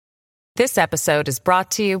This episode is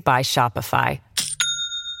brought to you by Shopify.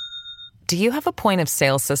 Do you have a point of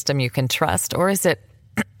sale system you can trust, or is it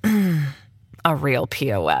a real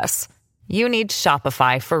POS? You need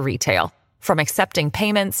Shopify for retail. From accepting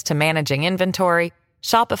payments to managing inventory,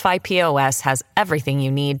 Shopify POS has everything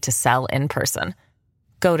you need to sell in person.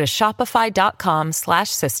 Go to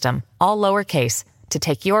shopify.com/system, all lowercase, to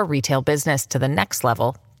take your retail business to the next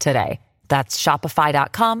level today. That's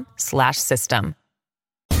shopify.com/system.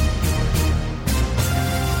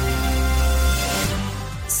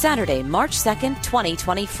 Saturday, March 2nd,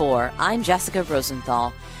 2024. I'm Jessica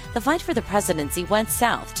Rosenthal. The fight for the presidency went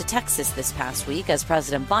south to Texas this past week as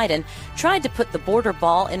President Biden tried to put the border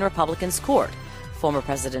ball in Republicans' court. Former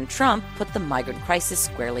President Trump put the migrant crisis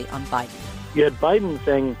squarely on Biden. You had Biden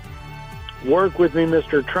saying, work with me,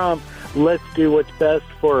 Mr. Trump. Let's do what's best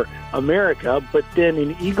for America. But then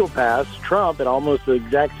in Eagle Pass, Trump, at almost the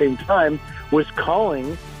exact same time, was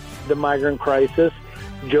calling the migrant crisis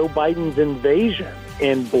Joe Biden's invasion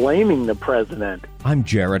and blaming the president. I'm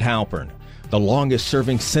Jared Halpern. The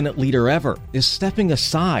longest-serving Senate leader ever is stepping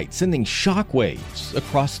aside, sending shockwaves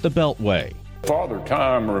across the Beltway. Father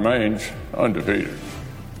Time remains undefeated.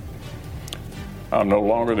 I'm no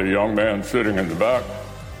longer the young man sitting in the back,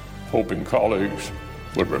 hoping colleagues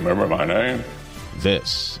would remember my name.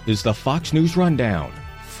 This is the Fox News Rundown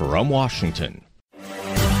from Washington.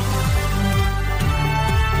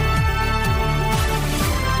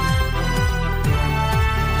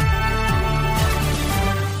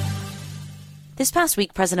 This past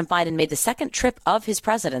week, President Biden made the second trip of his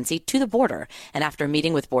presidency to the border. And after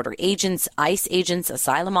meeting with border agents, ICE agents,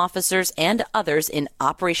 asylum officers, and others in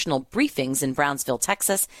operational briefings in Brownsville,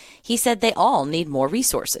 Texas, he said they all need more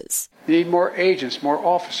resources. We need more agents, more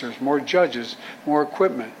officers, more judges, more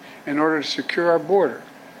equipment in order to secure our border.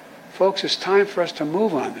 Folks, it's time for us to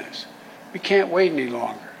move on this. We can't wait any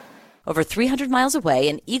longer. Over 300 miles away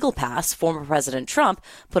in Eagle Pass, former President Trump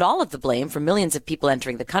put all of the blame for millions of people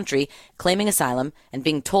entering the country, claiming asylum, and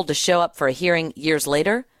being told to show up for a hearing years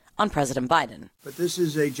later on President Biden. But this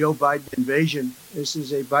is a Joe Biden invasion. This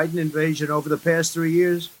is a Biden invasion over the past 3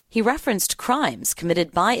 years. He referenced crimes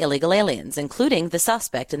committed by illegal aliens, including the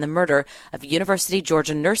suspect in the murder of University of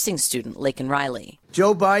Georgia nursing student Laken Riley.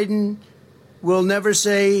 Joe Biden will never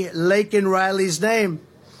say Laken Riley's name.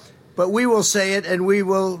 But we will say it and we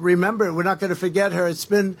will remember it. We're not going to forget her. It's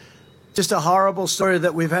been just a horrible story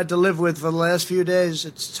that we've had to live with for the last few days.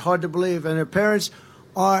 It's hard to believe. And her parents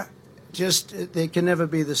are just, they can never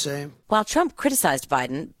be the same. While Trump criticized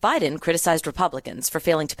Biden, Biden criticized Republicans for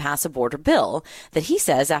failing to pass a border bill that he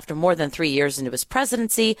says, after more than 3 years into his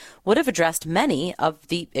presidency, would have addressed many of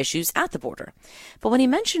the issues at the border. But when he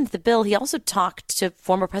mentioned the bill, he also talked to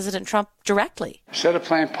former President Trump directly. Instead of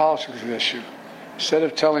playing politics with this issue, instead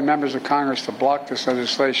of telling members of Congress to block this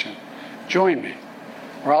legislation, join me,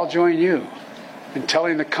 or I'll join you in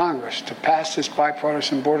telling the Congress to pass this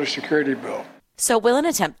bipartisan border security bill. So will an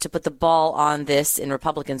attempt to put the ball on this in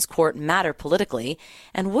Republicans' court matter politically?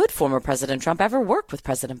 And would former President Trump ever work with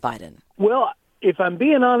President Biden? Well, if I'm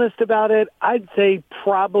being honest about it, I'd say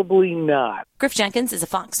probably not. Griff Jenkins is a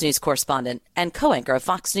Fox News correspondent and co-anchor of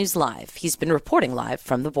Fox News Live. He's been reporting live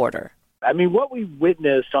from the border. I mean, what we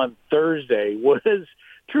witnessed on Thursday was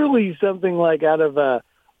truly something like out of a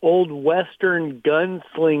old Western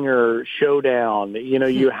gunslinger showdown. You know,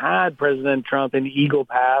 you had President Trump in Eagle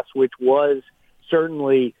Pass, which was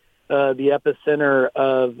certainly the epicenter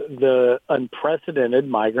of the unprecedented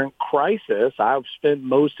migrant crisis. I've spent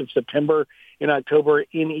most of September and October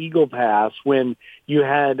in Eagle Pass when you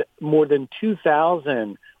had more than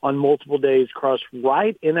 2,000 on multiple days cross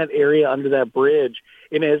right in that area under that bridge.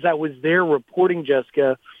 And as I was there reporting,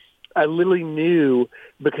 Jessica, I literally knew,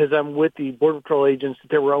 because I'm with the Border Patrol agents, that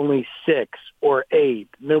there were only 6 or 8,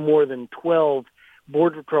 no more than 12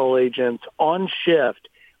 Border Patrol agents on shift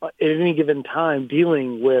at any given time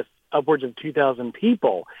dealing with upwards of 2,000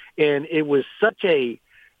 people. And it was such a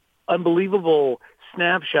unbelievable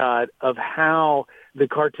snapshot of how the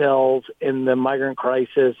cartels and the migrant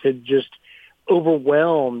crisis had just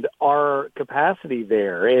overwhelmed our capacity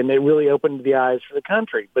there, and it really opened the eyes for the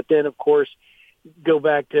country. But then, of course, go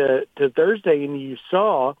back to Thursday, and you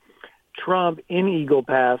saw Trump in Eagle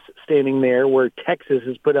Pass standing there where Texas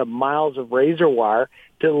has put up miles of razor wire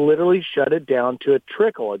to literally shut it down to a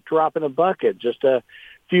trickle, a drop in a bucket, just a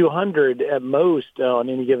few hundred at most on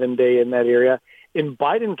any given day in that area. And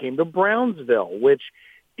Biden came to Brownsville, which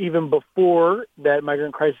even before that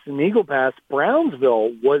migrant crisis in Eagle Pass,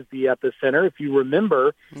 Brownsville was the epicenter. If you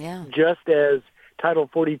remember, just as Title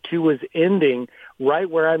 42 was ending, right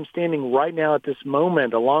where I'm standing right now at this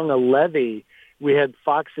moment, along a levee, we had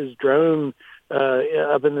Fox's drone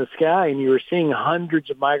up in the sky, and you were seeing hundreds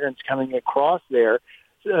of migrants coming across there.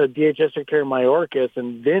 DHS Secretary Mayorkas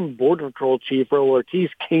and then Border Patrol Chief Raul Ortiz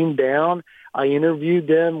came down. I interviewed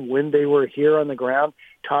them when they were here on the ground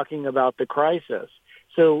talking about the crisis.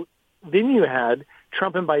 So then you had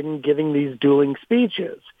Trump and Biden giving these dueling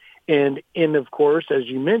speeches. And of course, as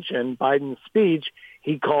you mentioned, Biden's speech,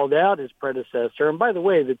 he called out his predecessor. And by the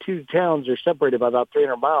way, the two towns are separated by about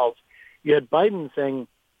 300 miles. You had Biden saying,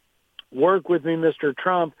 work with me, Mr.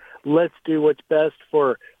 Trump. Let's do what's best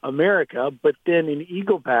for America. But then in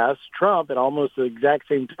Eagle Pass, Trump, at almost the exact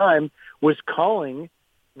same time, was calling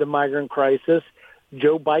the migrant crisis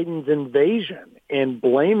Joe Biden's invasion and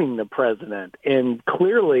blaming the president. And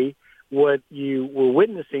clearly what you were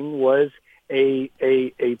witnessing was a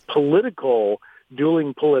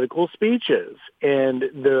dueling political speeches. And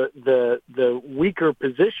the weaker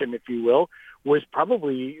position, if you will, was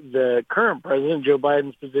probably the current president, Joe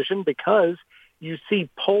Biden's position, because you see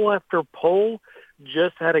poll after poll.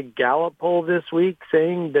 Just had a Gallup poll this week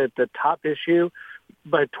saying that the top issue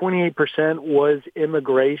by 28% was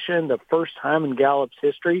immigration, the first time in Gallup's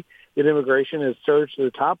history that immigration has surged to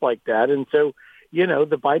the top like that. And so,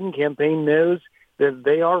 the Biden campaign knows that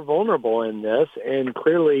they are vulnerable in this, and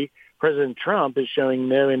clearly President Trump is showing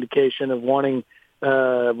no indication of wanting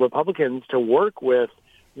Republicans to work with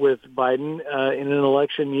Biden in an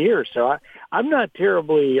election year. So I'm not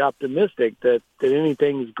terribly optimistic that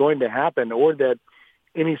anything is going to happen or that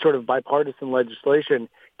any sort of bipartisan legislation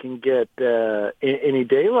can get any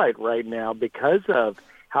daylight right now because of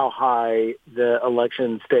how high the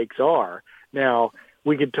election stakes are. Now,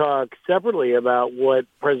 we could talk separately about what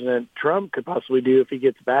President Trump could possibly do if he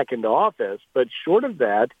gets back into office, but short of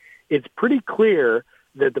that, it's pretty clear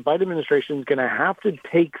that the Biden administration is going to have to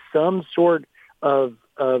take some sort of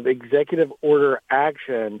executive order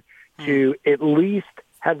action to at least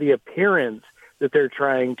have the appearance that they're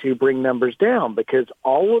trying to bring numbers down, because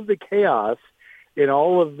all of the chaos in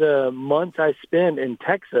all of the months I spent in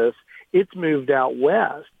Texas, it's moved out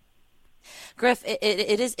west. Griff,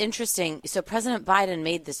 it is interesting. So President Biden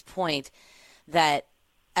made this point that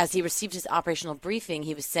as he received his operational briefing,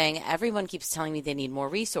 he was saying, everyone keeps telling me they need more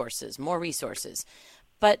resources.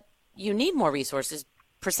 But you need more resources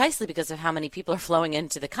precisely because of how many people are flowing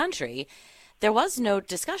into the country. There was no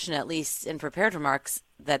discussion, at least in prepared remarks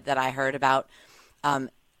that I heard about,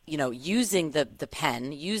 using the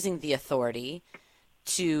pen, using the authority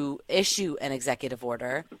to issue an executive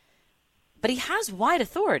order. But he has wide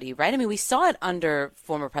authority, right? I mean, we saw it under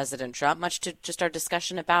former President Trump, much to just our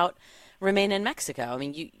discussion about Remain in Mexico. I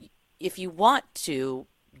mean, if you want to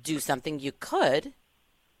do something, you could.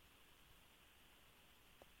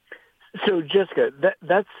 So, Jessica,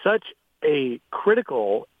 that's such a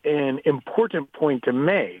critical and important point to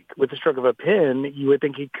make. With the stroke of a pen, you would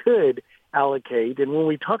think he could allocate. And when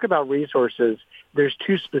we talk about resources, there's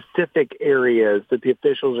two specific areas that the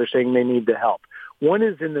officials are saying they need to help. One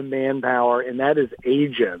is in the manpower, and that is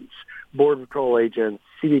agents, Border Patrol agents,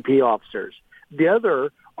 CBP officers. The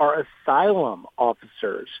other are asylum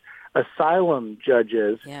officers, asylum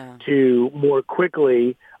judges to more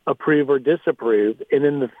quickly approve or disapprove. And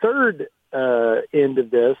then the third end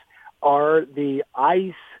of this are the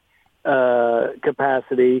ICE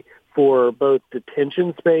capacity for both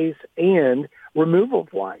detention space and removal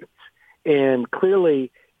flights. And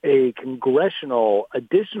clearly a congressional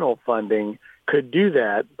additional funding could do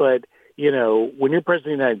that. But, when you're president of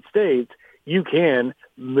the United States, you can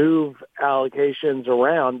move allocations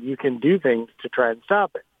around. You can do things to try and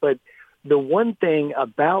stop it. But the one thing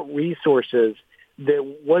about resources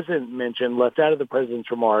that wasn't mentioned, left out of the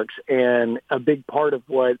president's remarks, and a big part of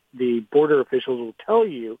what the border officials will tell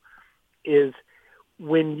you is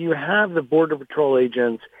when you have the Border Patrol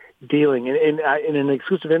agents dealing, in an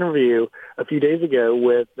exclusive interview a few days ago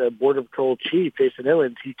with the Border Patrol Chief, Jason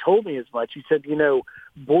Owens, he told me as much. He said,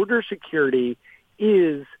 border security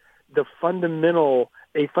is a fundamental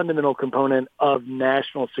component of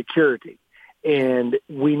national security. And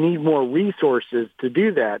we need more resources to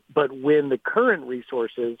do that. But when the current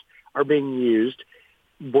resources are being used,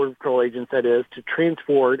 Border Patrol agents, that is, to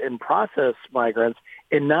transport and process migrants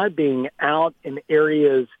and not being out in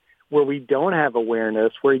areas where we don't have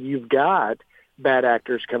awareness, where you've got bad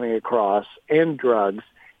actors coming across and drugs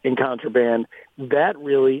and contraband, that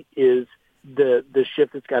really is the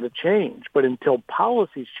shift that's got to change. But until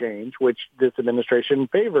policies change, which this administration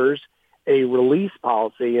favors, a release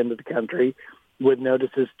policy into the country with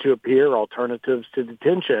notices to appear, alternatives to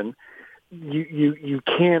detention, you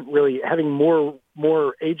can't really, having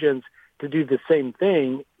more agents to do the same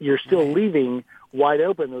thing, you're still leaving wide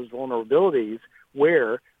open those vulnerabilities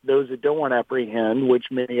where those that don't want to apprehend, which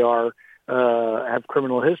many are have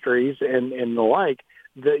criminal histories and the like,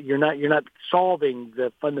 that you're not solving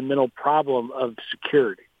the fundamental problem of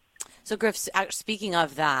security. So, Griff, speaking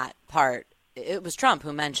of that part, it was Trump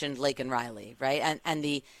who mentioned Laken Riley, right? And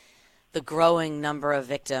the growing number of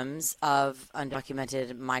victims of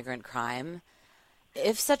undocumented migrant crime.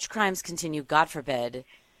 If such crimes continue, God forbid,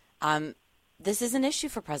 this is an issue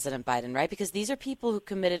for President Biden, right? Because these are people who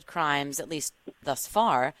committed crimes, at least thus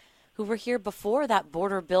far, who were here before that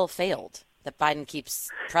border bill failed, that Biden keeps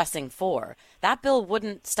pressing for. That bill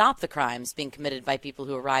wouldn't stop the crimes being committed by people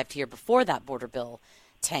who arrived here before that border bill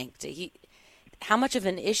tanked. How much of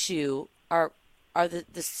an issue are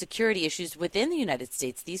the security issues within the United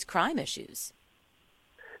States, these crime issues?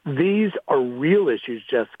 These are real issues,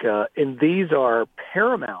 Jessica, and these are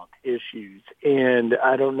paramount issues. And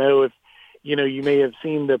I don't know if, you may have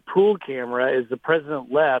seen the pool camera as the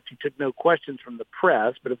president left. He took no questions from the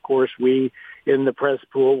press, but of course we in the press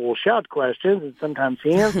pool will shout questions, and sometimes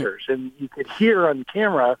he answers. And you could hear on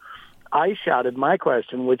camera, I shouted my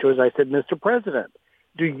question, which was, I said, Mr. President,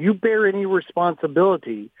 do you bear any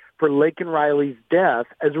responsibility for Laken Riley's death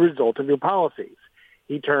as a result of your policies?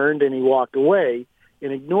 He turned and he walked away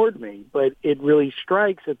and ignored me. But it really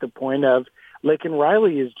strikes at the point of Laken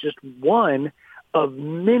Riley is just one of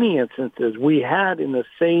many instances we had in the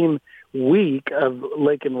same week of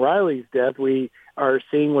Laken Riley's death. We are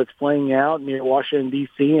seeing what's playing out near Washington,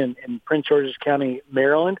 D.C. and Prince George's County,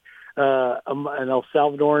 Maryland, an El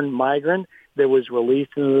Salvadoran migrant that was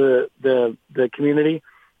released into the community,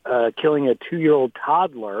 killing a 2-year-old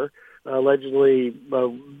toddler, allegedly a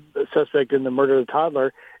suspect in the murder of the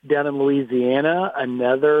toddler. Down in Louisiana,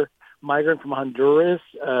 another migrant from Honduras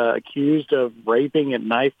accused of raping at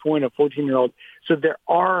knife point a 14-year-old. So there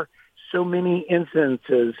are so many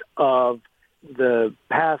instances of the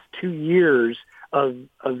past 2 years of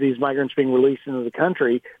these migrants being released into the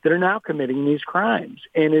country that are now committing these crimes.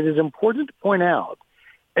 And it is important to point out,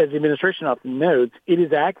 as the administration often notes, it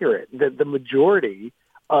is accurate that the majority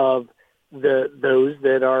of those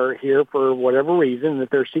that are here for whatever reason, that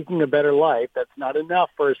they're seeking a better life, that's not enough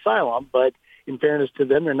for asylum, but in fairness to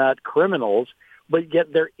them, they're not criminals, but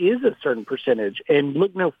yet there is a certain percentage. And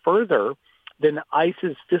look no further than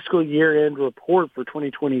ICE's fiscal year-end report for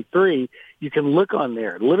 2023. You can look on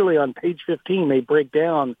there. Literally on page 15, they break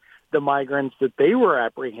down the migrants that they were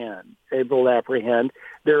able to apprehend.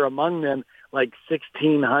 There are among them like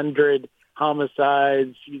 1,600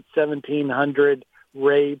 homicides, 1,700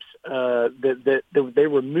 rapes that they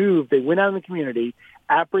removed. They went out in the community,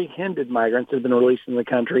 apprehended migrants that have been released in the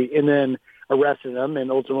country, and then arrested them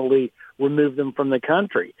and ultimately removed them from the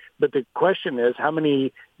country. But the question is, how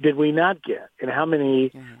many did we not get, and how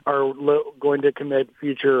many are going to commit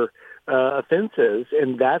future offenses?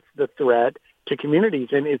 And that's the threat to communities.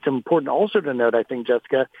 And it's important also to note, I think,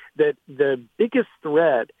 Jessica, that the biggest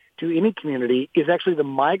threat to any community is actually the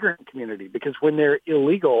migrant community, because when they're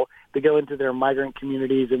illegal, they go into their migrant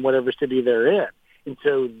communities in whatever city they're in. And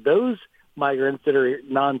so those migrants that are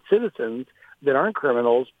non-citizens, that aren't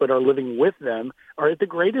criminals but are living with them, are at the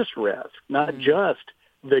greatest risk, not just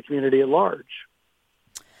the community at large.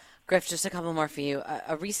 Griff, just a couple more for you.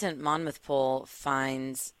 A recent Monmouth poll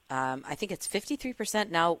finds, I think it's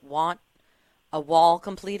 53% now want a wall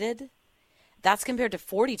completed. That's compared to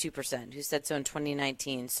 42% who said so in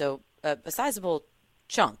 2019. So a sizable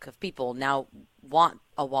chunk of people now want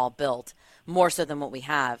a wall built, more so than what we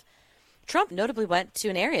have. Trump notably went to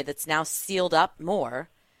an area that's now sealed up more,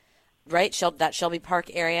 right? That Shelby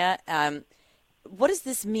Park area. What does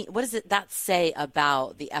this mean? What does that say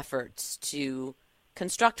about the efforts to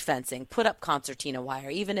construct fencing, put up concertina wire,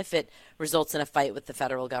 even if it results in a fight with the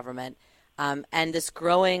federal government, and this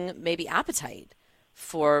growing maybe appetite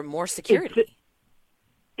for more security?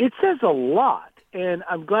 It says a lot, and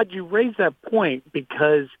I'm glad you raised that point,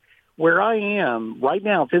 because where I am right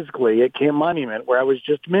now physically at Camp Monument, where I was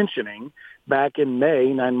just mentioning, back in May,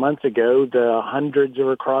 9 months ago, the hundreds that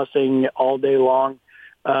were crossing all day long,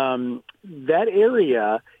 that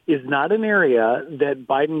area is not an area that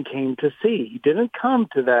Biden came to see. He didn't come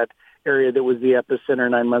to that area that was the epicenter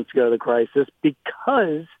 9 months ago of the crisis,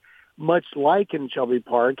 because much like in Shelby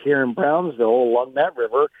Park here in Brownsville along that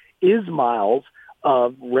river is miles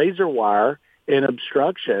of razor wire and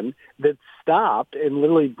obstruction that stopped and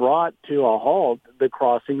literally brought to a halt the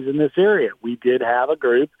crossings in this area. We did have a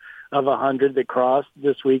group of 100 that crossed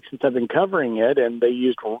this week since I've been covering it, and they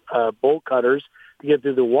used bolt cutters to get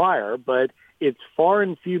through the wire, but it's far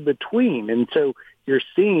and few between. And so you're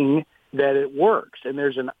seeing that it works. And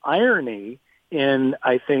there's an irony in,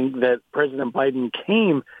 I think, that President Biden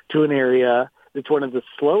came to an area that's one of the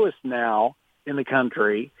slowest now in the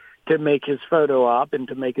country, to make his photo op and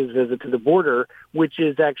to make his visit to the border, which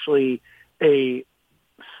is actually a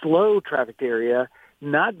slow trafficked area,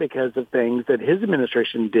 not because of things that his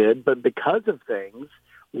administration did, but because of things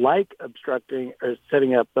like obstructing or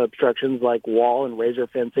setting up obstructions like wall and razor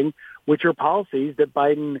fencing, which are policies that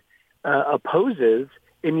Biden opposes,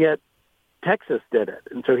 and yet Texas did it.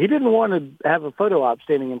 And so he didn't want to have a photo op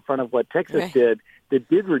standing in front of what Texas did that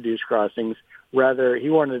did reduce crossings. Rather, he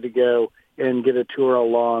wanted to go and get a tour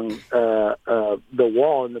along the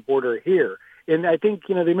wall and the border here. And I think,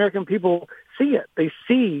 the American people see it. They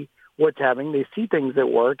see what's happening. They see things that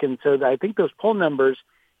work. And so I think those poll numbers,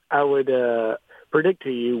 I would predict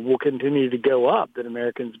to you, will continue to go up, that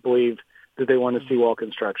Americans believe that they want to see wall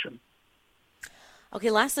construction. Okay,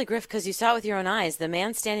 lastly, Griff, because you saw it with your own eyes, the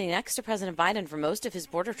man standing next to President Biden for most of his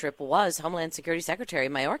border trip was Homeland Security Secretary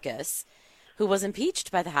Mayorkas, who was impeached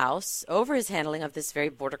by the House over his handling of this very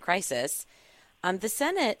border crisis. The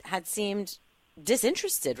Senate had seemed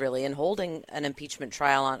disinterested, really, in holding an impeachment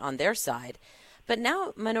trial on their side. But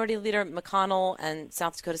now Minority Leader McConnell and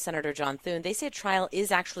South Dakota Senator John Thune, they say a trial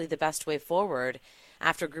is actually the best way forward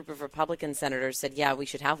after a group of Republican senators said, yeah, we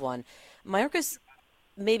should have one. Mayorkas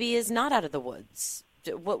maybe is not out of the woods.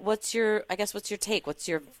 What's your take? What's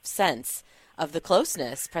your sense of the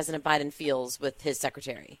closeness President Biden feels with his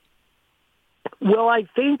secretary? Well, I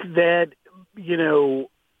think that,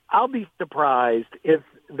 I'll be surprised if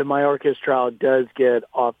the Mayorkas trial does get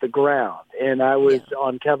off the ground. And I was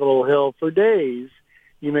on Capitol Hill for days,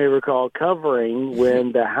 you may recall, covering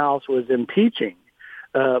when the House was impeaching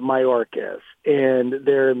Mayorkas. And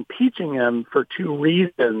they're impeaching him for two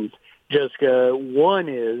reasons, Jessica. One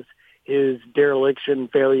is his dereliction,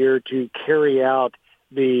 failure to carry out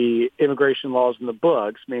the immigration laws in the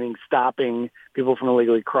books, meaning stopping people from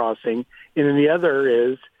illegally crossing. And then the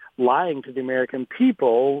other is lying to the American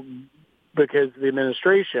people, because the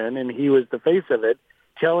administration, and he was the face of it,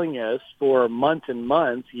 telling us for months and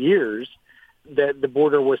months, years, that the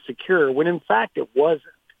border was secure, when in fact it wasn't.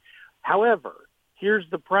 However, here's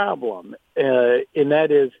the problem, and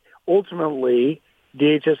that is ultimately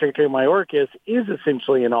DHS Secretary Mayorkas is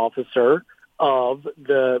essentially an officer of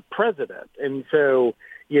the president. And so,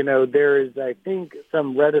 there is, I think,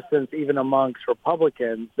 some reticence even amongst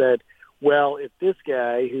Republicans that, well, if this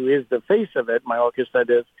guy, who is the face of it, Mayorkas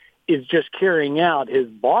that is just carrying out his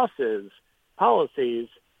boss's policies,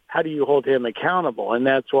 how do you hold him accountable? And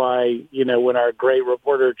that's why, when our great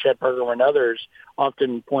reporter Chet Berger and others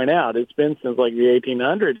often point out, it's been since like the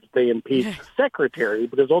 1800s they impeach the secretary,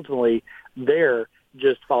 because ultimately they're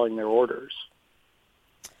just following their orders.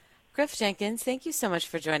 Griff Jenkins, thank you so much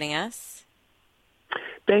for joining us.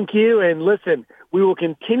 Thank you. And listen, we will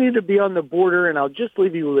continue to be on the border. And I'll just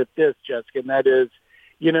leave you with this, Jessica, and that is,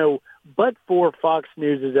 but for Fox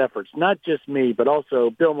News' efforts, not just me, but also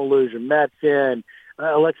Bill Maloogian, Matt Finn,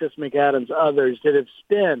 Alexis McAdams, others that have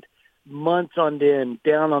spent months on end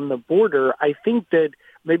down on the border, I think that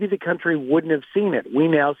maybe the country wouldn't have seen it. We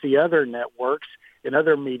now see other networks and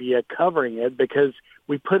other media covering it because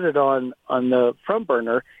we put it on the front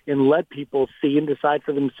burner and let people see and decide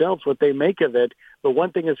for themselves what they make of it. But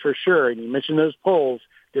one thing is for sure, and you mentioned those polls,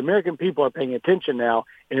 the American people are paying attention now,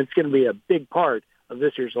 and it's going to be a big part of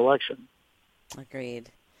this year's election. Agreed.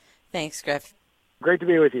 Thanks, Griff. Great to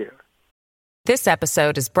be with you. This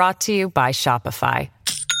episode is brought to you by Shopify.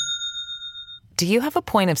 Do you have a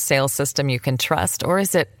point of sale system you can trust, or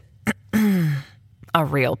is it a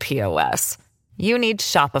real POS? You need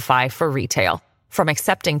Shopify for retail. From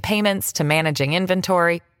accepting payments to managing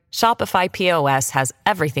inventory, Shopify POS has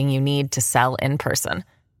everything you need to sell in person.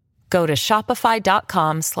 Go to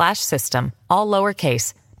shopify.com/system, all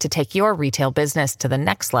lowercase, to take your retail business to the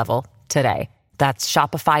next level today. That's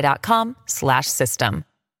shopify.com/system.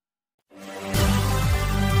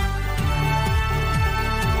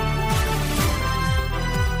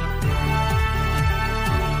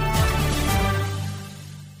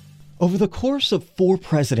 Over the course of 4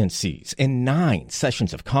 presidencies and 9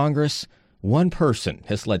 sessions of Congress, one person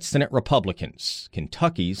has led Senate Republicans,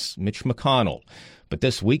 Kentucky's Mitch McConnell. But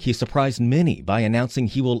this week he surprised many by announcing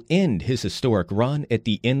he will end his historic run at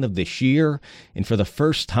the end of this year. And for the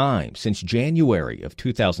first time since January of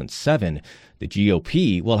 2007, the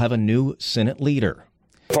GOP will have a new Senate leader.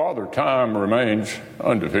 Father Time remains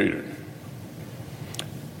undefeated.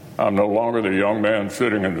 I'm no longer the young man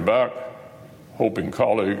sitting in the back, hoping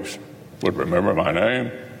colleagues would remember my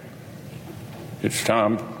name. It's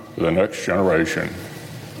time for the next generation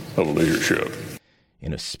of leadership.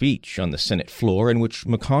 In a speech on the Senate floor in which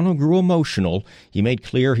McConnell grew emotional, he made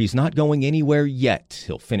clear he's not going anywhere yet.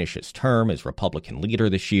 He'll finish his term as Republican leader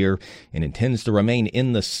this year and intends to remain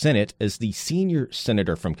in the Senate as the senior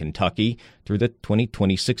senator from Kentucky through the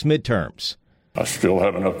 2026 midterms. I still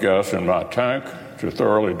have enough gas in my tank to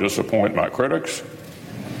thoroughly disappoint my critics,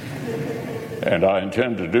 and I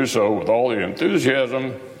intend to do so with all the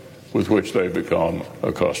enthusiasm with which they become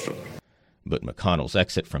accustomed. But McConnell's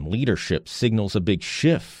exit from leadership signals a big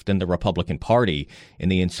shift in the Republican Party,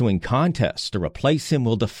 and the ensuing contest to replace him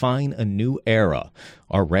will define a new era.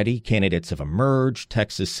 Already, candidates have emerged.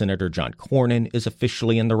 Texas Senator John Cornyn is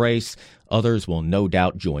officially in the race. Others will no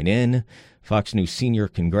doubt join in. Fox News senior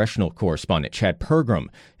congressional correspondent Chad Pergram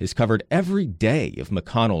has covered every day of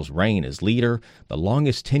McConnell's reign as leader, the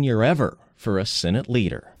longest tenure ever for a Senate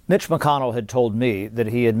leader. Mitch McConnell had told me that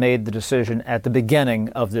he had made the decision at the beginning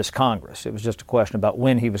of this Congress. It was just a question about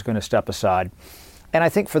when he was going to step aside. And I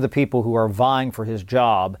think for the people who are vying for his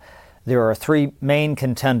job, there are three main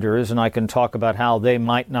contenders, and I can talk about how they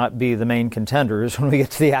might not be the main contenders when we get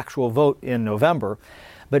to the actual vote in November.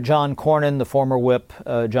 But John Cornyn, the former whip,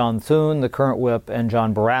 John Thune, the current whip, and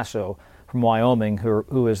John Barrasso from Wyoming,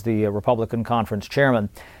 who is the Republican conference chairman,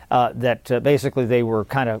 basically they were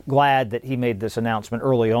kind of glad that he made this announcement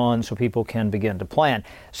early on so people can begin to plan.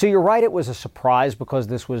 So you're right, it was a surprise because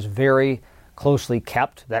this was very closely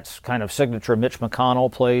kept. That's kind of signature. Mitch McConnell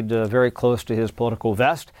played very close to his political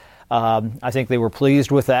vest. I think they were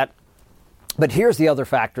pleased with that. But here's the other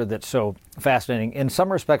factor that's so fascinating. In some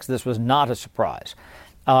respects, this was not a surprise.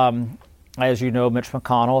 As you know, Mitch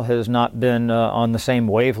McConnell has not been on the same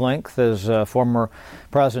wavelength as former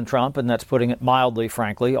President Trump, and that's putting it mildly,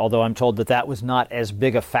 frankly, although I'm told that that was not as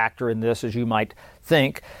big a factor in this as you might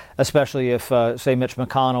think, especially if, say, Mitch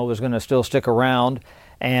McConnell was going to still stick around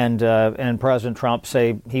and President Trump,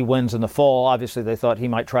 say, he wins in the fall. Obviously, they thought he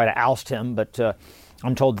might try to oust him, but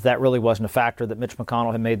I'm told that that really wasn't a factor, that Mitch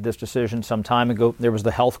McConnell had made this decision some time ago. There was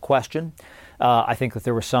the health question. I think that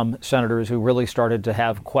there were some senators who really started to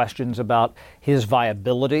have questions about his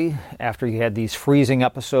viability after he had these freezing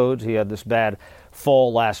episodes. He had this bad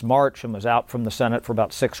fall last March and was out from the Senate for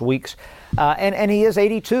about 6 weeks. And he is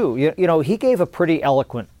 82. You know, he gave a pretty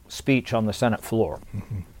eloquent speech on the Senate floor.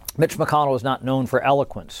 Mm-hmm. Mitch McConnell is not known for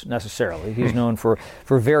eloquence necessarily. He's known for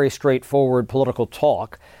very straightforward political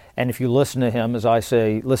talk. And if you listen to him, as I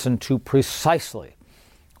say, listen to precisely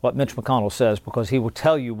what Mitch McConnell says, because he will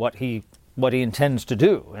tell you what he intends to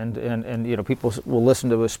do. And you know, people will listen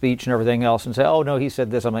to his speech and everything else and say, oh, no, he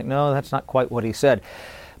said this. I'm like, no, that's not quite what he said.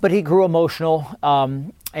 But he grew emotional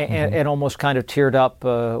and almost kind of teared up,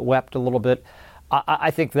 wept a little bit.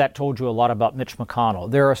 I think that told you a lot about Mitch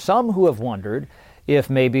McConnell. There are some who have wondered if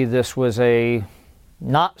maybe this was a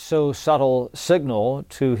not so subtle signal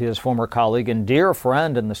to his former colleague and dear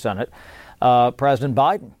friend in the Senate, President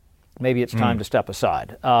Biden. Maybe it's time to step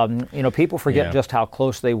aside. You know, people forget just how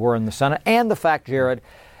close they were in the Senate, and the fact, Jared,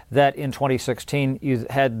 that in 2016 you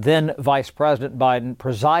had then Vice President Biden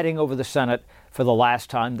presiding over the Senate for the last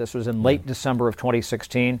time. This was in late December of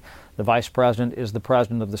 2016. The Vice President is the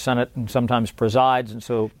President of the Senate and sometimes presides, and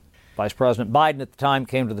so Vice President Biden at the time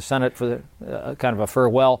came to the Senate for kind of a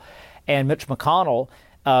farewell. And Mitch McConnell,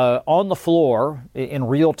 on the floor in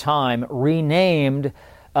real time, renamed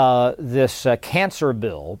this cancer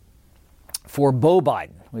bill for Beau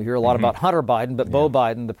Biden. We hear a lot about Hunter Biden, but Beau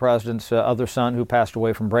Biden, the president's other son who passed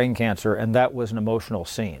away from brain cancer, and that was an emotional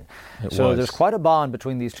scene. There's quite a bond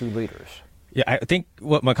between these two leaders. Yeah, I think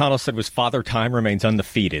what McConnell said was Father Time remains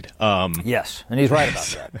undefeated. Yes, and he's right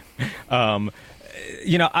about that.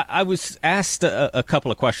 You know, I was asked a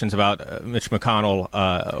couple of questions about Mitch McConnell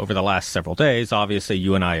over the last several days. Obviously,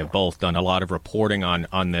 you and I have both done a lot of reporting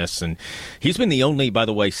on this, and he's been the only, by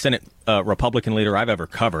the way, Senate Republican leader I've ever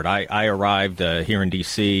covered. I arrived here in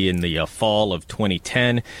D.C. in the fall of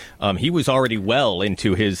 2010. He was already well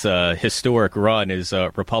into his historic run as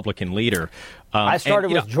Republican leader. I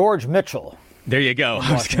started with George Mitchell. There you go.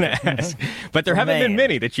 I was going to ask. But there haven't been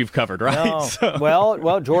many that you've covered, right? No. So.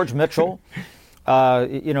 Well, George Mitchell.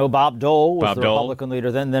 You know, Bob Dole was the Republican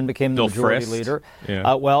leader then became the majority leader.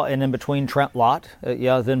 Yeah. And in between Trent Lott,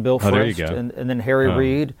 then Bill Frist, and then Harry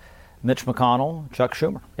Reid, Mitch McConnell, Chuck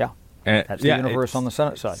Schumer. Yeah. That's the universe on the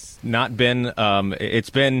Senate side. Not been, it's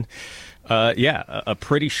been, a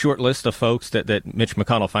pretty short list of folks that Mitch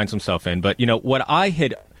McConnell finds himself in. But, you know, what I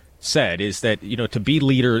had said is that, you know, to be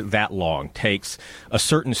leader that long takes a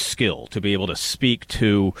certain skill to be able to speak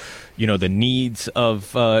to, you know, the needs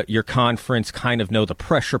of your conference, kind of know the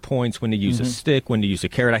pressure points, when to use a stick, when to use a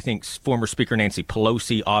carrot. I think former Speaker Nancy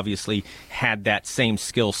Pelosi obviously had that same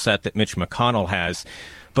skill set that Mitch McConnell has.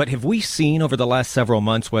 But have we seen over the last several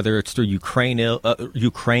months, whether it's through Ukraine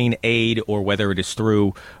aid or whether it is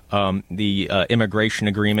through the immigration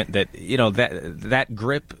agreement, that that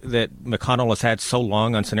grip that McConnell has had so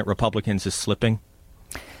long on Senate Republicans is slipping?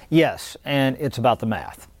 Yes, and it's about the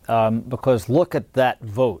math. Because look at that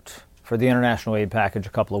vote for the international aid package a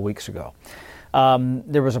couple of weeks ago.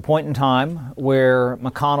 There was a point in time where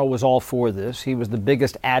McConnell was all for this. He was the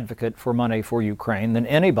biggest advocate for money for Ukraine than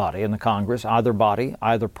anybody in the Congress, either body,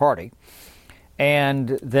 either party.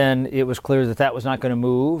 And then it was clear that that was not going to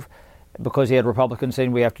move because he had Republicans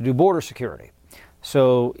saying we have to do border security.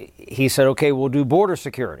 So he said, okay, we'll do border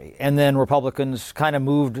security. And then Republicans kind of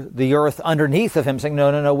moved the earth underneath of him saying,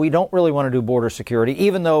 no, we don't really want to do border security,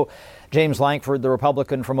 even though James Lankford, the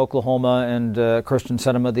Republican from Oklahoma, and Kyrsten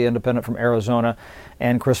Sinema, the independent from Arizona,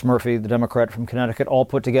 and Chris Murphy, the Democrat from Connecticut, all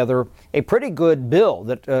put together a pretty good bill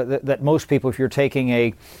that most people, if you're taking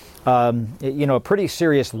a pretty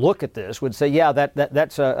serious look at this, would say, yeah,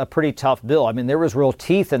 that's a pretty tough bill. I mean, there was real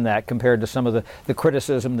teeth in that compared to some of the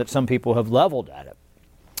criticism that some people have leveled at it.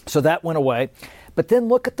 So that went away. But then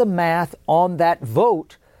look at the math on that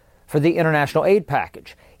vote for the international aid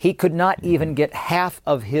package. He could not even get half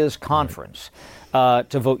of his conference to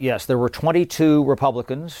vote yes. There were 22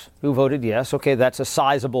 Republicans who voted yes. Okay, that's a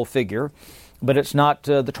sizable figure. But it's not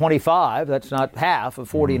the 25. That's not half of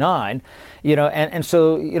 49. And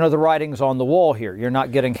so the writing's on the wall here. You're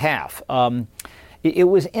not getting half. It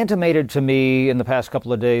was intimated to me in the past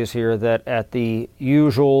couple of days here that at the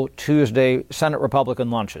usual Tuesday Senate Republican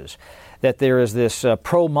lunches, that there is this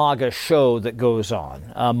pro-MAGA show that goes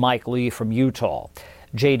on. Mike Lee from Utah,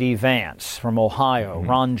 J.D. Vance from Ohio,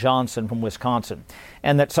 Ron Johnson from Wisconsin,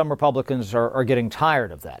 and that some Republicans are getting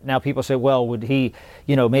tired of that. Now, people say, well, would he,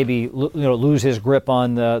 maybe lose his grip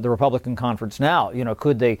on the Republican conference now?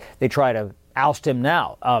 Could they try to oust him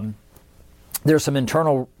now? There's some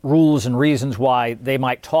internal rules and reasons why they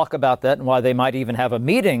might talk about that and why they might even have a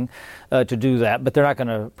meeting to do that, but they're not going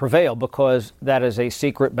to prevail because that is a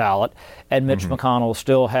secret ballot, and Mitch McConnell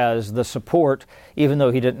still has the support, even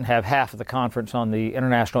though he didn't have half of the conference on the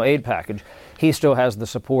international aid package, he still has the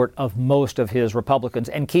support of most of his Republicans.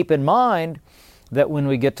 And keep in mind that when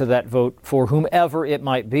we get to that vote for whomever it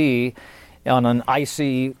might be, on an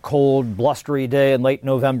icy, cold, blustery day in late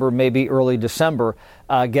November, maybe early December,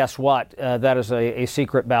 guess what? That is a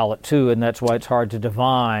secret ballot, too, and that's why it's hard to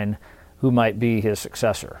divine who might be his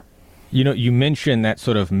successor. You mentioned that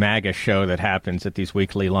sort of MAGA show that happens at these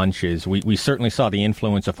weekly lunches. We certainly saw the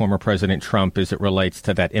influence of former President Trump as it relates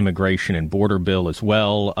to that immigration and border bill as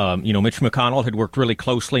well. Mitch McConnell had worked really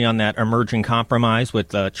closely on that emerging compromise with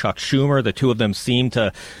Chuck Schumer. The two of them seemed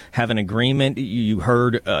to have an agreement. You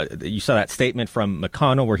saw that statement from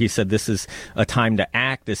McConnell where he said this is a time to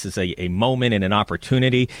act. This is a moment and an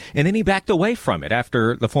opportunity. And then he backed away from it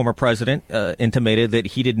after the former president intimated that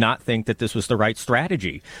he did not think that this was the right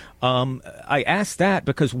strategy. I ask that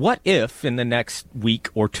because what if in the next week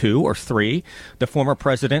or two or three, the former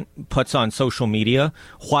president puts on social media,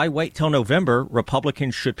 why wait till November?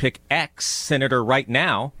 Republicans should pick X senator right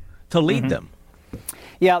now to lead them.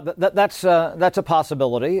 Yeah, that's a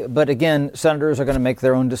possibility. But again, senators are going to make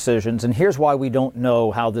their own decisions. And here's why we don't know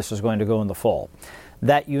how this is going to go in the fall.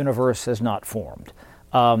 That universe has not formed.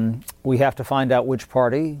 We have to find out which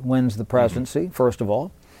party wins the presidency, first of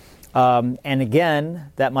all. And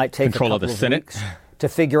again, that might take control a of the couple Senate weeks to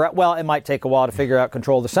figure out. Well, it might take a while to figure out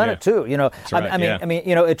control of the Senate too.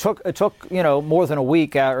 It took more than a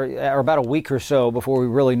week or about a week or so before we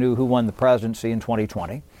really knew who won the presidency in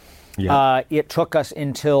 2020. Yeah. It took us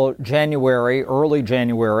until early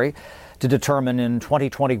January, to determine in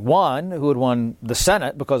 2021 who had won the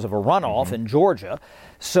Senate because of a runoff in Georgia.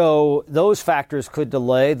 So those factors could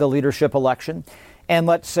delay the leadership election. And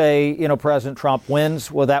let's say, President Trump wins.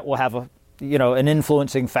 Well, that will have an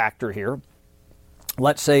influencing factor here.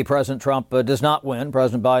 Let's say President Trump does not win.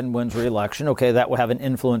 President Biden wins re-election. Okay, that will have an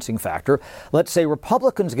influencing factor. Let's say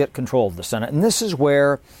Republicans get control of the Senate. And this is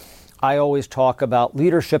where I always talk about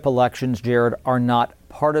leadership elections, Jared, are not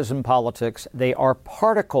partisan politics. They are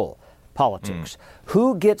particle politics.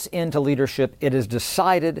 Who gets into leadership? It is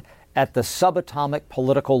decided at the subatomic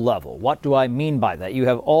political level. What do I mean by that? You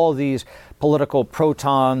have all these political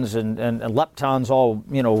protons and leptons all,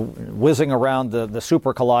 whizzing around the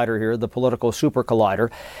super collider here, the political super collider,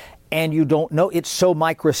 and you don't know. It's so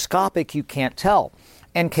microscopic you can't tell.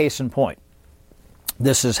 And case in point,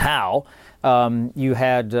 this is how you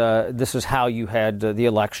had the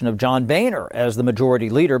election of John Boehner as the majority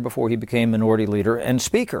leader before he became minority leader and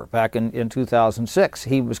speaker back in 2006.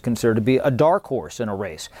 He was considered to be a dark horse in a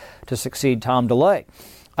race to succeed Tom DeLay.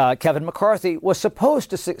 Kevin McCarthy was supposed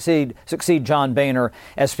to succeed John Boehner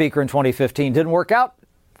as Speaker in 2015. Didn't work out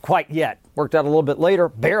quite yet. Worked out a little bit later,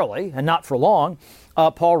 barely, and not for long.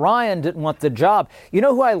 Paul Ryan didn't want the job. You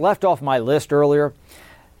know who I left off my list earlier?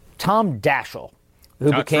 Tom Daschle,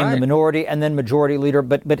 who became the minority and then majority leader.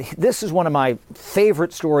 But this is one of my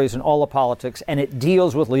favorite stories in all of politics, and it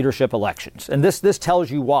deals with leadership elections. And this tells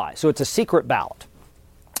you why. So it's a secret ballot.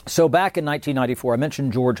 So back in 1994, I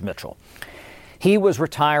mentioned George Mitchell. He was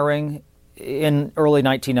retiring in early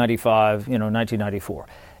 1994.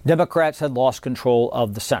 Democrats had lost control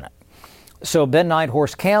of the Senate. So Ben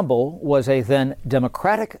Nighthorse Campbell was a then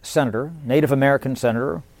Democratic senator, Native American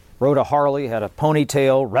senator, rode a Harley, had a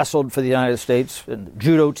ponytail, wrestled for the United States in the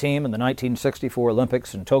judo team in the 1964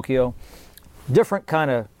 Olympics in Tokyo. Different kind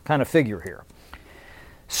of figure here.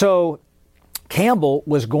 So Campbell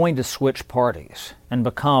was going to switch parties and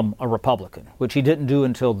become a Republican, which he didn't do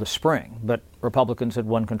until the spring, but Republicans had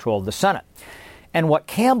won control of the Senate. And what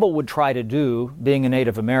Campbell would try to do, being a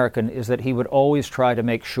Native American, is that he would always try to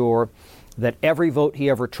make sure that every vote he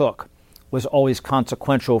ever took was always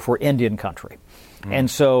consequential for Indian country. And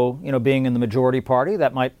so, being in the majority party,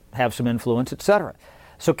 that might have some influence, et cetera.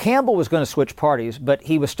 So Campbell was going to switch parties, but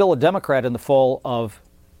he was still a Democrat in the fall of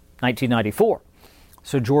 1994.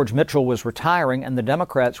 So George Mitchell was retiring, and the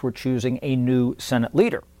Democrats were choosing a new Senate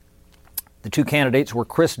leader. The two candidates were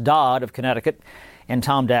Chris Dodd of Connecticut and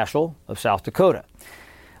Tom Daschle of South Dakota.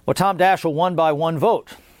 Well, Tom Daschle won by one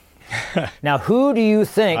vote. Now, who do you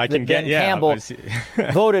think that Ben Campbell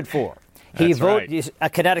voted for? He voted a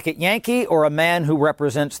Connecticut Yankee or a man who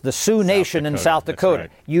represents the Sioux Nation in South Dakota.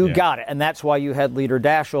 Right. You got it. And that's why you had leader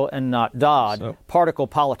Daschle and not Dodd. Particle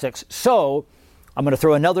politics. So I'm going to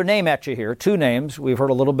throw another name at you here. Two names. We've heard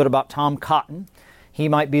a little bit about Tom Cotton. He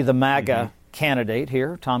might be the MAGA candidate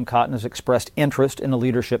here. Tom Cotton has expressed interest in a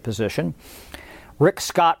leadership position. Rick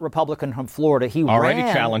Scott, Republican from Florida. He already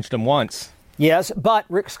challenged him once. Yes, but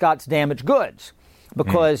Rick Scott's damaged goods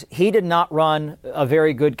because he did not run a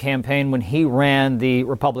very good campaign when he ran the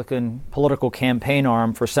Republican political campaign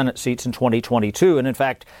arm for Senate seats in 2022, and in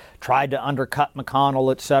fact tried to undercut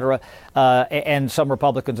McConnell, et cetera. And some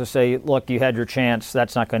Republicans will say, look, you had your chance.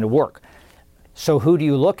 That's not going to work. So who do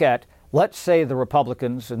you look at? Let's say the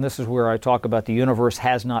Republicans, and this is where I talk about the universe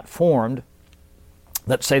has not formed.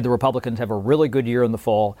 Let's say the Republicans have a really good year in the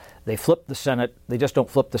fall. They flip the Senate. They just don't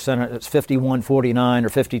flip the Senate. It's 51-49 or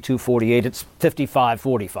 52-48. It's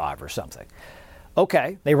 55-45 or something.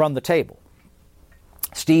 Okay, they run the table.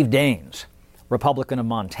 Steve Daines, Republican of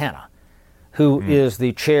Montana, who is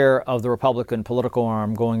the chair of the Republican political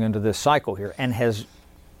arm going into this cycle here and has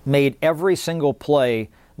made every single play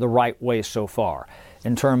the right way so far.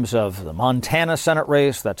 In terms of the Montana Senate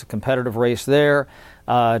race, that's a competitive race there.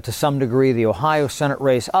 To some degree, the Ohio Senate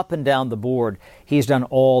race, up and down the board, he's done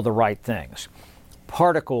all the right things.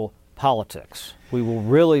 Particle politics. We will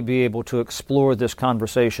really be able to explore this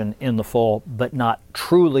conversation in the fall, but not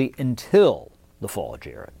truly until the fall,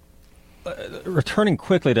 Jared. Returning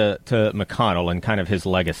quickly to McConnell and kind of his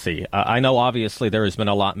legacy, I know obviously there has been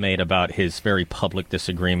a lot made about his very public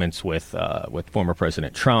disagreements with former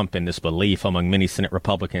President Trump and this belief among many Senate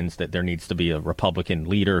Republicans that there needs to be a Republican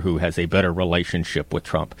leader who has a better relationship with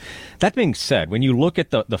Trump. That being said, when you look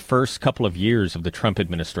at the first couple of years of the Trump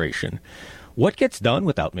administration, what gets done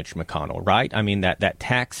without Mitch McConnell, right? I mean, that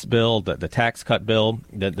tax bill, the tax cut bill,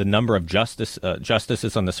 the number of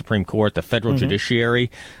justices on the Supreme Court, the federal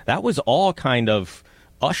judiciary, that was all kind of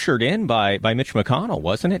ushered in by Mitch McConnell,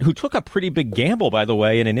 wasn't it? Who took a pretty big gamble, by the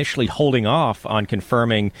way, in initially holding off on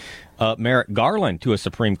confirming Merrick Garland to a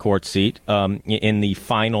Supreme Court seat in the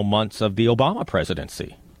final months of the Obama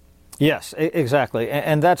presidency. Yes, exactly.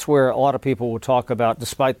 And that's where a lot of people will talk about,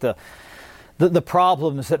 despite the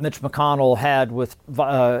problems that Mitch McConnell had with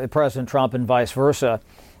President Trump and vice versa.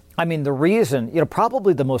 I mean, the reason,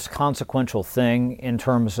 probably the most consequential thing in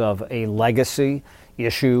terms of a legacy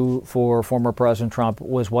issue for former President Trump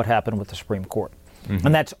was what happened with the Supreme Court.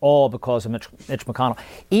 And that's all because of Mitch McConnell.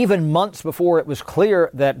 Even months before it was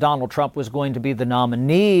clear that Donald Trump was going to be the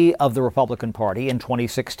nominee of the Republican Party in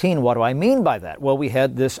 2016. What do I mean by that? Well, we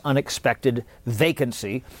had this unexpected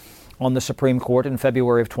vacancy on the Supreme Court in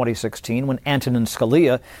February of 2016 when Antonin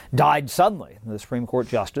Scalia died suddenly, the Supreme Court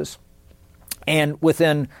justice. And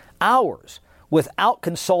within hours, without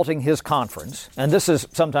consulting his conference, and this is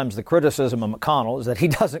sometimes the criticism of McConnell, is that he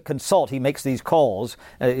doesn't consult, he makes these calls.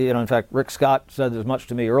 In fact, Rick Scott said as much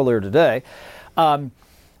to me earlier today.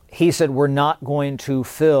 He said, we're not going to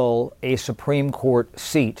fill a Supreme Court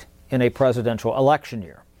seat in a presidential election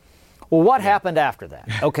year. Well, what happened after that?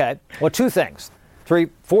 Okay, well, two things.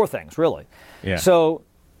 4 things, really. Yeah. So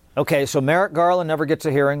Okay, so Merrick Garland never gets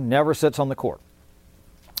a hearing, never sits on the court.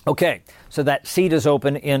 Okay, so that seat is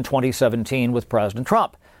open in 2017 with President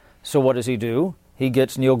Trump. So what does he do? He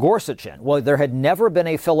gets Neil Gorsuch in. Well, there had never been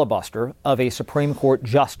a filibuster of a Supreme Court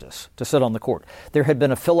justice to sit on the court. There had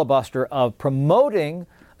been a filibuster of promoting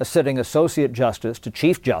a sitting associate justice to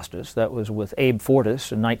chief justice. That was with Abe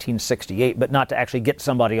Fortas in 1968, but not to actually get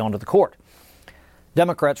somebody onto the court.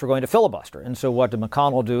 Democrats were going to filibuster. And so what did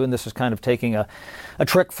McConnell do? And this is kind of taking a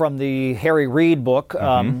trick from the Harry Reid book.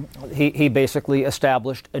 He basically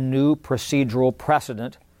established a new procedural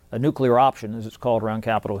precedent, a nuclear option, as it's called around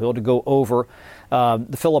Capitol Hill, to go over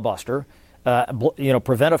the filibuster,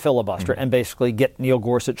 prevent a filibuster, and basically get Neil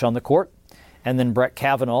Gorsuch on the court. And then Brett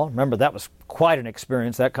Kavanaugh. Remember, that was quite an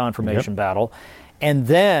experience, that confirmation battle. And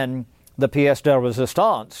then the pièce de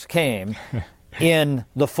résistance came in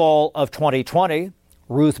the fall of 2020.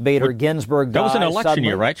 Ruth Bader Ginsburg died. That was an election suddenly.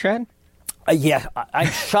 year, right, Chad? Yeah, I'm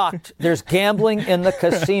shocked. There's gambling in the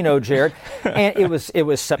casino, Jared. And it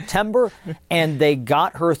was September, and they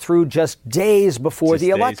got her through just days before the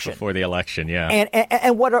election. Days before the election, yeah.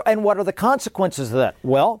 And what are the consequences of that?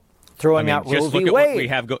 Well, throwing out Roe v. Wade. What we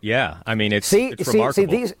have it's remarkable. See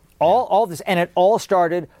these all this, and it all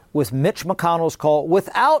started with Mitch McConnell's call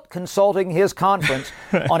without consulting his conference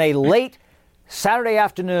on a late Saturday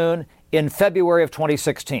afternoon in February of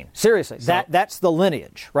 2016. Seriously, that's the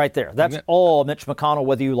lineage right there. That's all Mitch McConnell,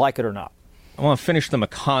 whether you like it or not. I want to finish the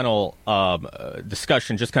McConnell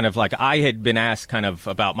discussion, just kind of like I had been asked kind of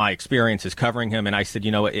about my experiences covering him, and I said,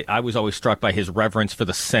 I was always struck by his reverence for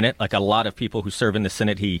the Senate. Like a lot of people who serve in the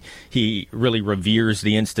Senate, he really reveres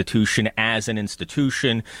the institution as an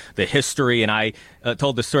institution, the history, and I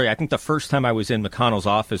told the story. I think the first time I was in McConnell's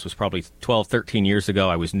office was probably 12, 13 years ago.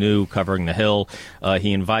 I was new covering the Hill.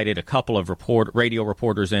 He invited a couple of radio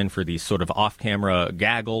reporters in for these sort of off-camera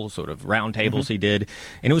gaggle, sort of roundtables he did,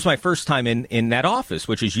 and it was my first time in that office,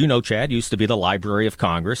 which, as you know, Chad, used to be the Library of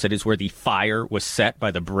Congress. It is where the fire was set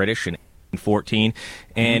by the British in 1814.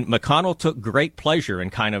 And McConnell took great pleasure in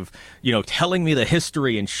kind of, telling me the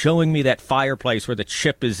history and showing me that fireplace where the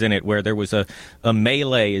chip is in it, where there was a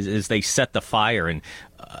melee as they set the fire. And,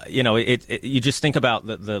 you just think about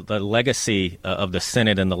the legacy of the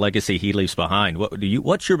Senate and the legacy he leaves behind.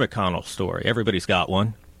 What's your McConnell story? Everybody's got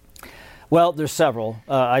one. Well, there's several.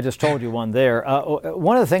 I just told you one there.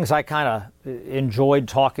 One of the things I kind of enjoyed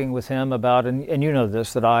talking with him about, and you know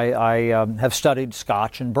this, that I have studied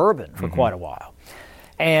Scotch and bourbon for quite a while.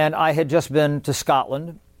 And I had just been to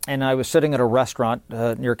Scotland, and I was sitting at a restaurant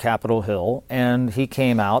near Capitol Hill, and he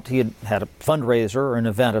came out. He had a fundraiser or an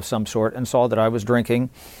event of some sort and saw that I was drinking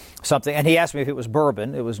something. And he asked me if it was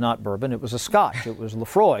bourbon. It was not bourbon. It was a Scotch. It was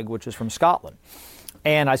Laphroaig, which is from Scotland.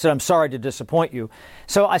 And I said, I'm sorry to disappoint you.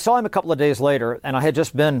 So I saw him a couple of days later, and I had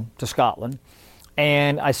just been to Scotland.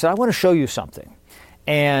 And I said, I want to show you something.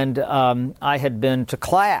 And I had been to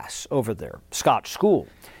class over there, Scotch school.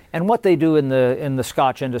 And what they do in the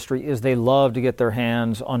Scotch industry is they love to get their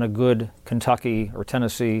hands on a good Kentucky or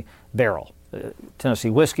Tennessee barrel. Tennessee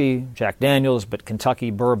whiskey, Jack Daniels, but Kentucky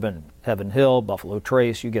bourbon, Heaven Hill, Buffalo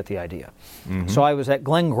Trace, you get the idea. So I was at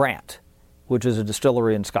Glen Grant, which is a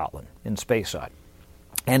distillery in Scotland, in Speyside.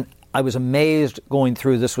 And I was amazed going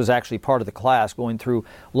through, this was actually part of the class, going through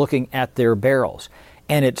looking at their barrels.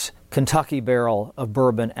 And it's Kentucky barrel of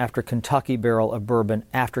bourbon after Kentucky barrel of bourbon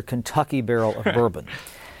after Kentucky barrel of bourbon.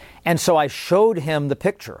 And so I showed him the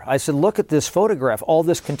picture. I said, look at this photograph, all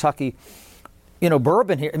this Kentucky,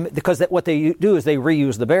 bourbon here. Because what they do is they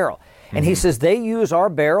reuse the barrel. And he says, they use our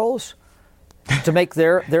barrels to make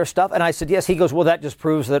their stuff? And I said, yes. He goes, well, that just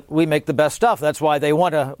proves that we make the best stuff. That's why they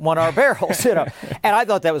want our barrels, And I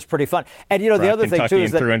thought that was pretty fun. And, the other thing, too,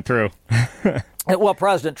 is that... through and through. Well,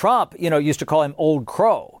 President Trump, used to call him Old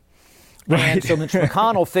Crow. Right. And so Mitch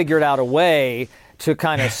McConnell figured out a way to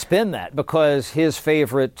kind of spin that, because his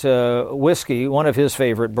favorite whiskey, one of his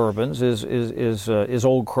favorite bourbons, is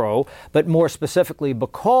Old Crow, but more specifically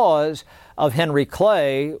because of Henry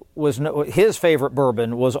Clay, his favorite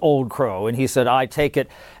bourbon was Old Crow, and he said, I take it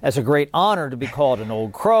as a great honor to be called an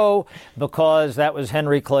Old Crow, because that was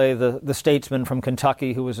Henry Clay, the statesman from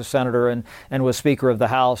Kentucky who was a senator and was Speaker of the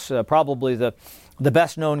House, probably the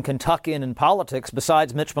best-known Kentuckian in politics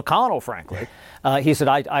besides Mitch McConnell, frankly. He said,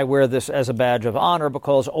 I wear this as a badge of honor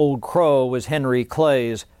because Old Crow was Henry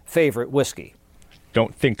Clay's favorite whiskey.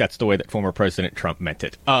 don't think that's the way that former President Trump meant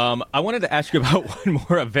it. I wanted to ask you about one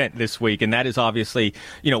more event this week, and that is obviously,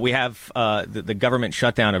 we have the government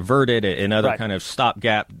shutdown averted, another kind of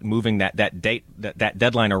stopgap, moving that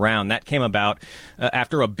deadline around. That came about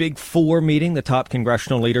after a Big Four meeting, the top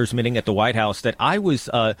congressional leaders meeting at the White House, that I was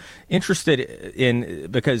interested in,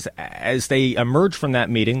 because as they emerged from that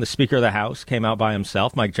meeting, the Speaker of the House came out by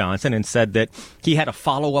himself, Mike Johnson, and said that he had a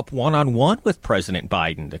follow-up one-on-one with President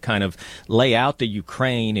Biden to kind of lay out the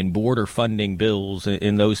Ukraine and border funding bills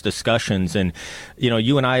in those discussions. And,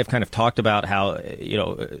 you and I have kind of talked about how,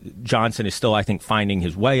 Johnson is still, I think, finding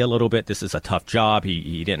his way a little bit. This is a tough job.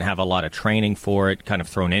 He didn't have a lot of training for it, kind of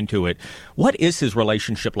thrown into it. What is his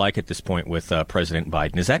relationship like at this point with President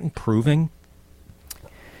Biden? Is that improving?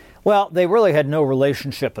 Well, they really had no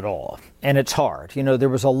relationship at all, and it's hard. There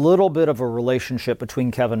was a little bit of a relationship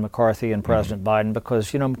between Kevin McCarthy and President Biden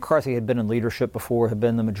because, McCarthy had been in leadership before, had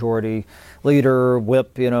been the majority leader,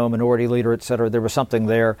 whip, minority leader, et cetera. There was something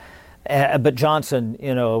there. But Johnson,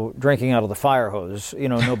 drinking out of the fire hose,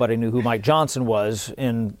 nobody knew who Mike Johnson was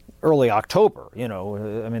in early October.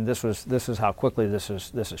 This is how quickly this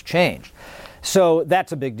has changed. So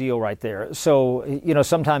that's a big deal right there. So,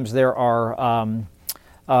 sometimes there are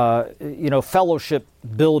fellowship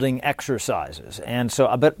building exercises. And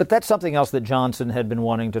so, but that's something else that Johnson had been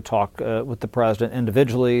wanting to talk with the president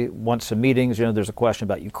individually, want some meetings. There's a question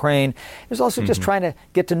about Ukraine. There's also just trying to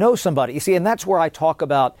get to know somebody. You see, and that's where I talk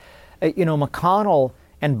about, McConnell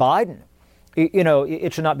and Biden.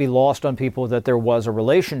 It should not be lost on people that there was a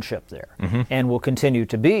relationship there and will continue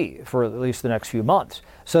to be for at least the next few months.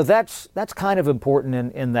 So that's kind of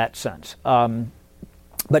important in that sense.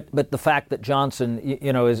 But the fact that Johnson,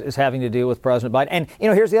 is having to deal with President Biden, and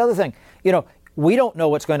here's the other thing, we don't know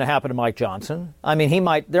what's going to happen to Mike Johnson. I mean,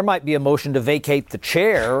 there might be a motion to vacate the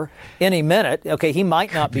chair any minute. Okay, he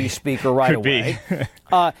might not be Speaker right away.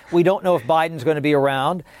 We don't know if Biden's going to be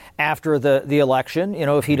around after the election.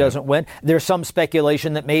 If he doesn't win, there's some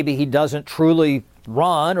speculation that maybe he doesn't truly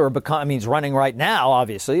run or become. He's running right now,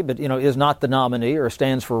 obviously, but is not the nominee or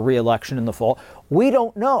stands for re-election in the fall. We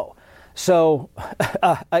don't know. So,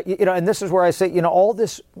 and this is where I say, all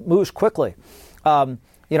this moves quickly.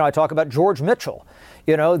 I talk about George Mitchell.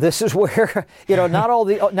 This is where,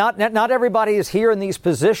 not everybody is here in these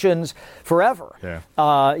positions forever. Yeah.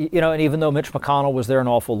 And even though Mitch McConnell was there an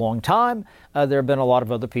awful long time, there have been a lot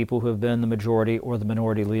of other people who have been the majority or the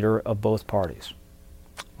minority leader of both parties.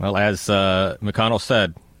 Well, as McConnell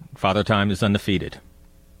said, Father Time is undefeated.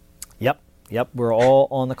 Yep. We're all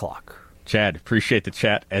on the clock. Chad, appreciate the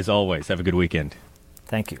chat as always. Have a good weekend.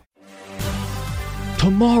 Thank you.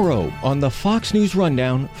 Tomorrow on the Fox News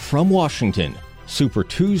Rundown from Washington, Super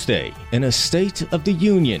Tuesday and a State of the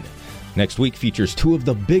Union. Next week features two of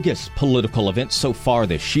the biggest political events so far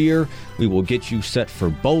this year. We will get you set for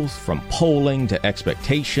both, from polling to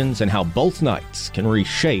expectations, and how both nights can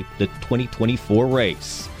reshape the 2024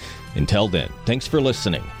 race. Until then, thanks for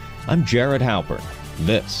listening. I'm Jared Halpern.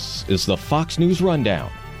 This is the Fox News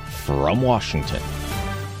Rundown from Washington.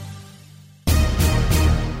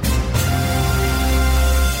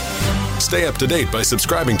 Stay up to date by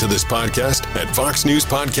subscribing to this podcast at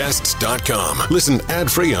foxnewspodcasts.com. Listen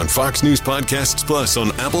ad-free on Fox News Podcasts Plus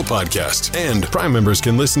on Apple Podcasts. And Prime members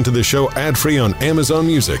can listen to the show ad-free on Amazon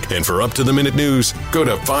Music. And for up-to-the-minute news, go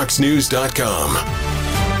to foxnews.com.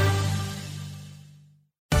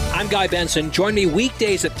 I'm Guy Benson. Join me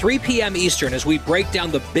weekdays at 3 p.m. Eastern as we break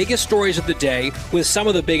down the biggest stories of the day with some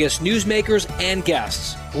of the biggest newsmakers and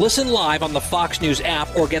guests. Listen live on the Fox News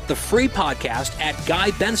app or get the free podcast at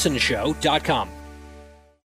GuyBensonShow.com.